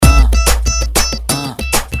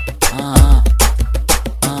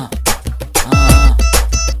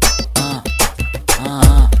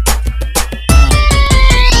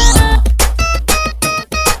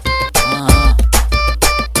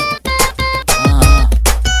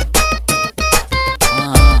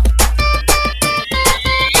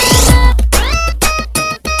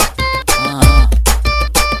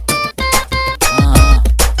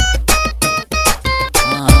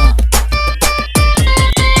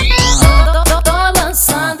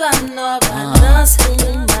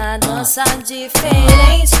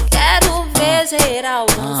diferente. Quero ver geral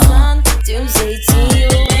dançando de um jeitinho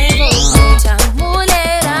envolvente. A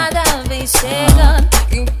mulherada vem chegando,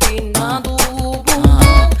 empinando o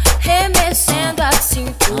bumbum, remexendo a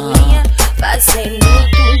cinturinha, fazendo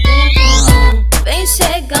tum tum tum. Vem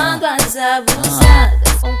chegando as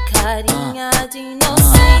abusadas com carinha de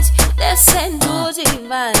inocente, descendo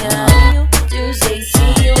devagarinho de um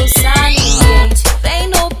jeitinho saliente. Vem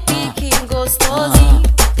no pique gostosinho,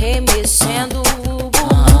 remexendo o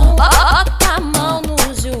bumbum. Bota a mão no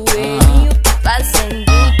joelhinho, fazendo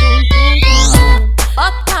tum tum tum.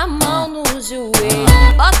 Bota a mão no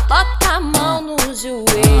joelho, bota a mão no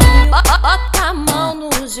joelho, bota a mão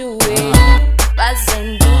no joelho,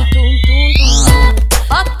 fazendo tum tum tum.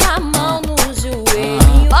 Bota a mão no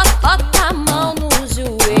joelhinho, bota a mão no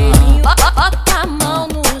joelhinho, bota a mão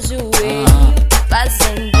no joelhinho,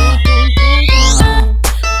 fazendo tum tum tum.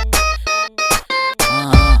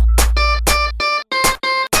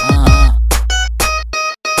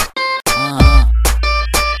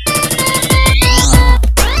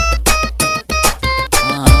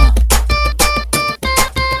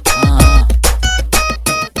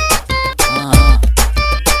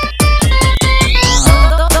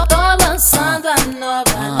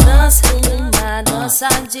 Dança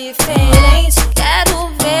diferente, quero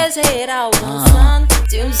ver geral dançando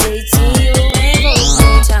de um jeitinho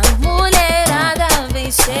envolvente. A mulherada vem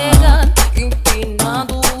chegando,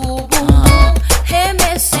 empinando o bumbum,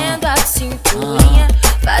 remexendo a cinturinha,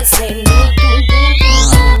 fazendo tum tum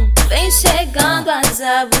tum. Vem chegando as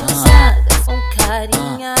abusadas com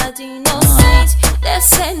carinha de inocente,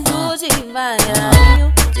 descendo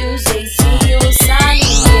devagarinho de um